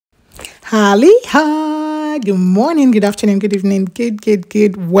Hi, good morning, good afternoon, good evening,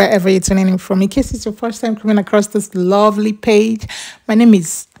 good, wherever you're tuning in from. In case it's your first time coming across this lovely page, my name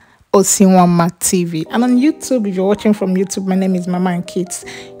is Shawarma TV. And on YouTube, if you're watching from YouTube, my name is Mama and Kids.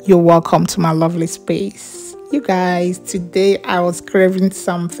 You're welcome to my lovely space. You guys, today I was craving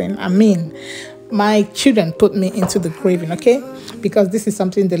something. My children put me into the craving, okay? Because this is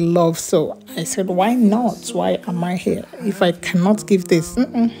something they love. So I said, why not? Why am I here? If I cannot give this,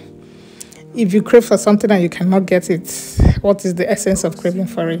 if you crave for something and you cannot get it, what is the essence of craving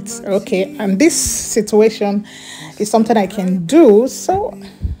for it? Okay, and this situation is something I can do, so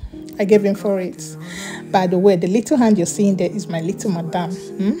I gave in for it. By the way, the little hand you're seeing there is my little madam.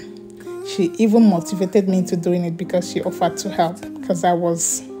 She even motivated me into doing it because she offered to help because I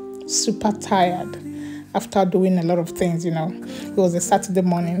was super tired after doing a lot of things, It was a Saturday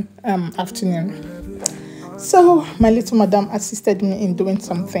morning, afternoon. So my little madam assisted me in doing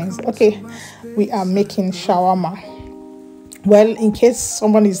some things. Okay, we are making shawarma. Well, in case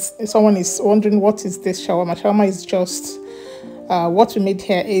someone is wondering what is this shawarma, shawarma is just what we made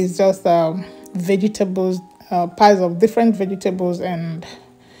here is just vegetables, piles of different vegetables and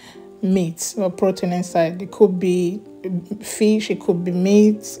meat or protein inside. It could be fish, it could be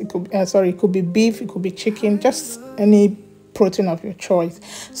meat, it could be beef, it could be chicken, just any protein of your choice.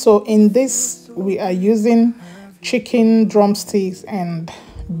 So in this we are using chicken drumsticks and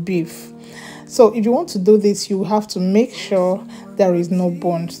beef. So if you want to do this, you have to make sure there is no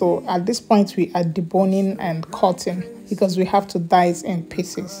bone. So at this point we are deboning and cutting because we have to dice in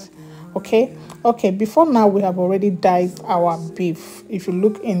pieces. Okay, before now we have already diced our beef. If you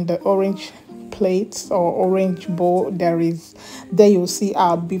look in the orange plates or orange bowl, there you'll see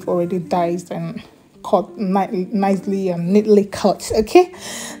our beef already diced and cut nicely and neatly cut. Okay,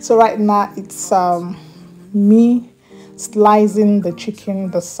 so right now it's me slicing the chicken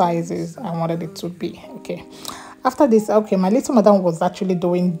the sizes I wanted it to be. Okay, after this, my little madam was actually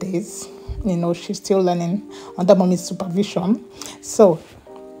doing this. She's still learning under mommy's supervision. So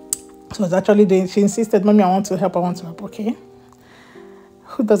she was actually doing, she insisted, mommy, I want to help. Okay,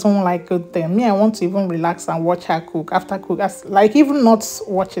 who doesn't like good thing? Me, I want to even relax and watch her cook. After cook, like even not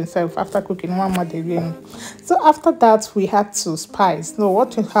watch himself after cooking one more day. So after that, we had to spice. So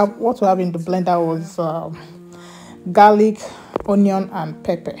what we have in the blender was garlic, onion, and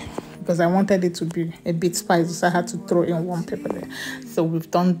pepper. Because I wanted it to be a bit spicy, so I had to throw in one pepper there. So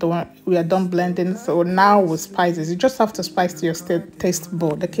we are done blending. So now with spices, you just have to spice to your taste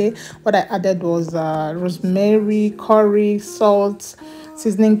bud. Okay, what I added was rosemary, curry, salt,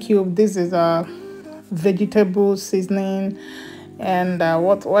 seasoning cube. This is vegetable seasoning, and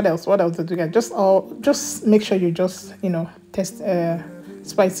what else did you get? Just make sure you just taste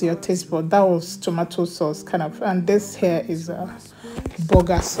spice your taste bud. That was tomato sauce kind of, and this here is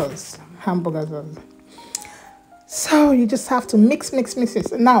burger sauce, hamburger sauce. So you just have to mix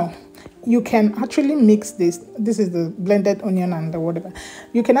it. Now you can actually mix this. This is the blended onion and the whatever.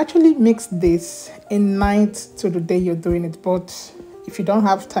 You can actually mix this in night to the day you're doing it. But if you don't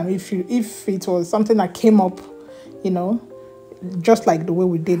have time, if it was something that came up, just like the way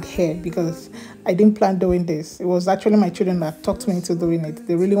we did here, because I didn't plan doing this. It was actually my children that talked me into doing it.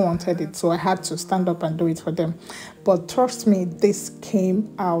 They really wanted it, so I had to stand up and do it for them. But trust me, this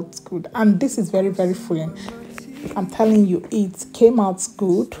came out good, and this is very, very filling. I'm telling you, it came out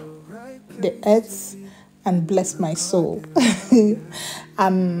good. The earth and bless my soul.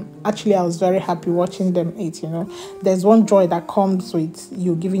 And actually, I was very happy watching them eat. There's one joy that comes with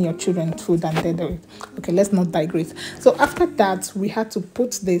you giving your children food and they do it. Okay, let's not digress. So after that, we had to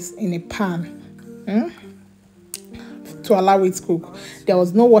put this in a pan to allow it to cook. There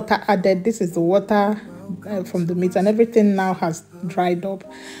was no water added. This is the water from the meat, and everything now has dried up.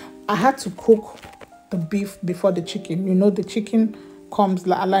 I had to cook the beef before the chicken. The chicken comes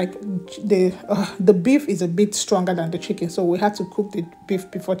like the beef is a bit stronger than the chicken, so we had to cook the beef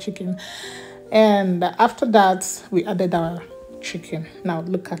before chicken. And after that, we added our chicken. Now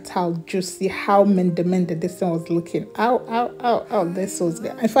look at how juicy, how mended this thing was looking. Ow, this was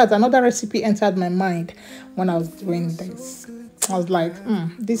good. In fact, another recipe entered my mind when I was doing this. I was like,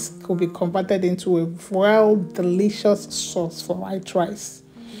 this could be converted into a well delicious sauce for white rice.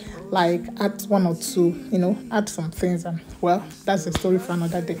 Like add one or two, add some things, and well, that's a story for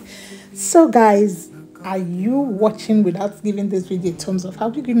another day. So guys, are you watching without giving this video a thumbs up?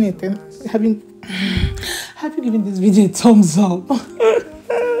 Have you given this video a thumbs up?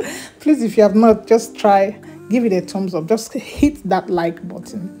 Please, if you have not, just try, give it a thumbs up. Just hit that like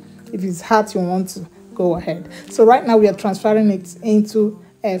button. If it's hot, you want to go ahead. So right now we are transferring it into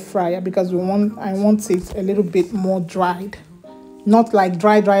air fryer because I want it a little bit more dried. Not like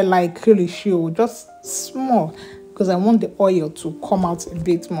dry like really show, just small, because I want the oil to come out a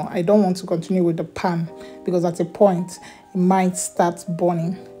bit more. I don't want to continue with the pan because at a point it might start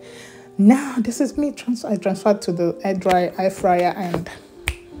burning. Now this is me. I transferred to the air fryer and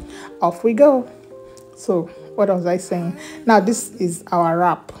off we go. So what was I saying? Now this is our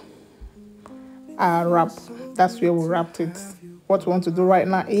wrap. Our wrap. That's where we wrapped it. What we want to do right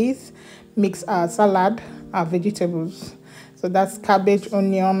now is mix our salad, our vegetables. So that's cabbage,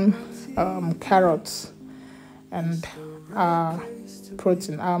 onion, carrots, and our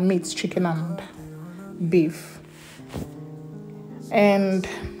protein, our meat, chicken and beef. And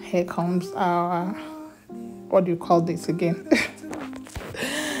here comes our, what do you call this again?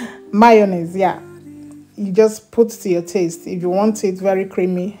 Mayonnaise, yeah. You just put to your taste. If you want it very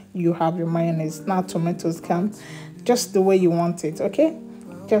creamy, you have your mayonnaise. Now tomatoes come just the way you want it, okay?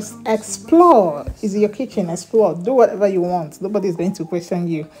 Just explore. It's your kitchen, explore. Do whatever you want. Nobody's going to question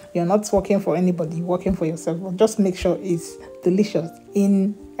you. You're not working for anybody, you're working for yourself. But just make sure it's delicious.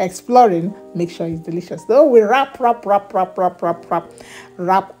 In exploring, make sure it's delicious. So we wrap, and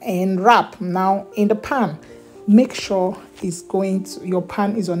wrap. Now in the pan, make sure your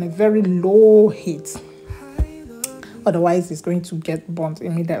pan is on a very low heat. Otherwise, it's going to get burnt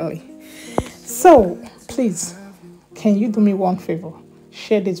immediately. So please, can you do me one favor?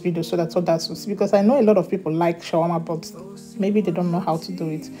 Share this video so that others will see, because I know a lot of people like shawarma, but maybe they don't know how to do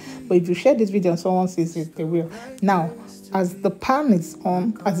it. But if you share this video and someone sees it, they will. Now, as the pan is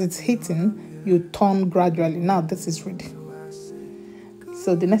on, as it's heating, you turn gradually. Now this is ready.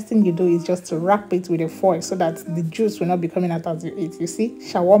 So the next thing you do is just to wrap it with a foil so that the juice will not be coming out as you eat. You see,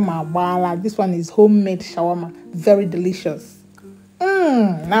 shawarma, voila. This one is homemade shawarma, very delicious.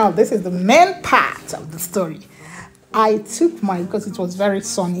 Now this is the main part of the story. I took because it was very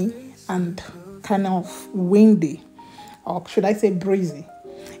sunny and kind of windy, or should I say breezy.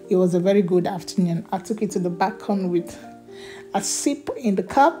 It was a very good afternoon. I took it to the balcony with a sip in the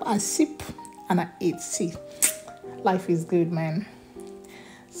cup, a sip, and I ate. See, life is good, man.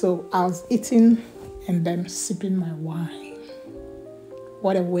 So I was eating and then sipping my wine.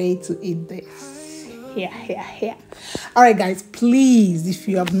 What a way to eat this. Here. All right, guys, please, if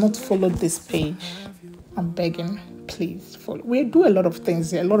you have not followed this page, I'm begging, please follow. We do a lot of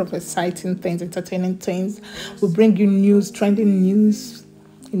things here, a lot of exciting things, entertaining things. We bring you news, trending news,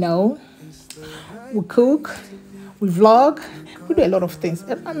 you know. We cook, we vlog, we do a lot of things.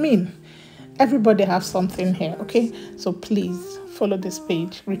 I mean, everybody has something here, okay? So please follow this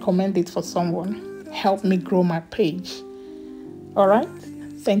page, recommend it for someone, help me grow my page. All right?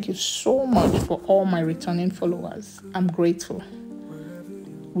 Thank you so much for all my returning followers. I'm grateful.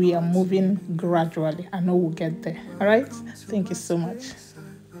 We are moving gradually. I know we'll get there. All right? Thank you so much.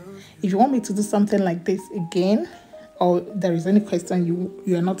 If you want me to do something like this again, or there is any question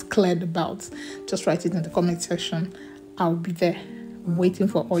you are not cleared about, just write it in the comment section. I'll be there waiting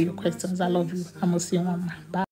for all your questions. I love you. I'm Shawarma. Bye.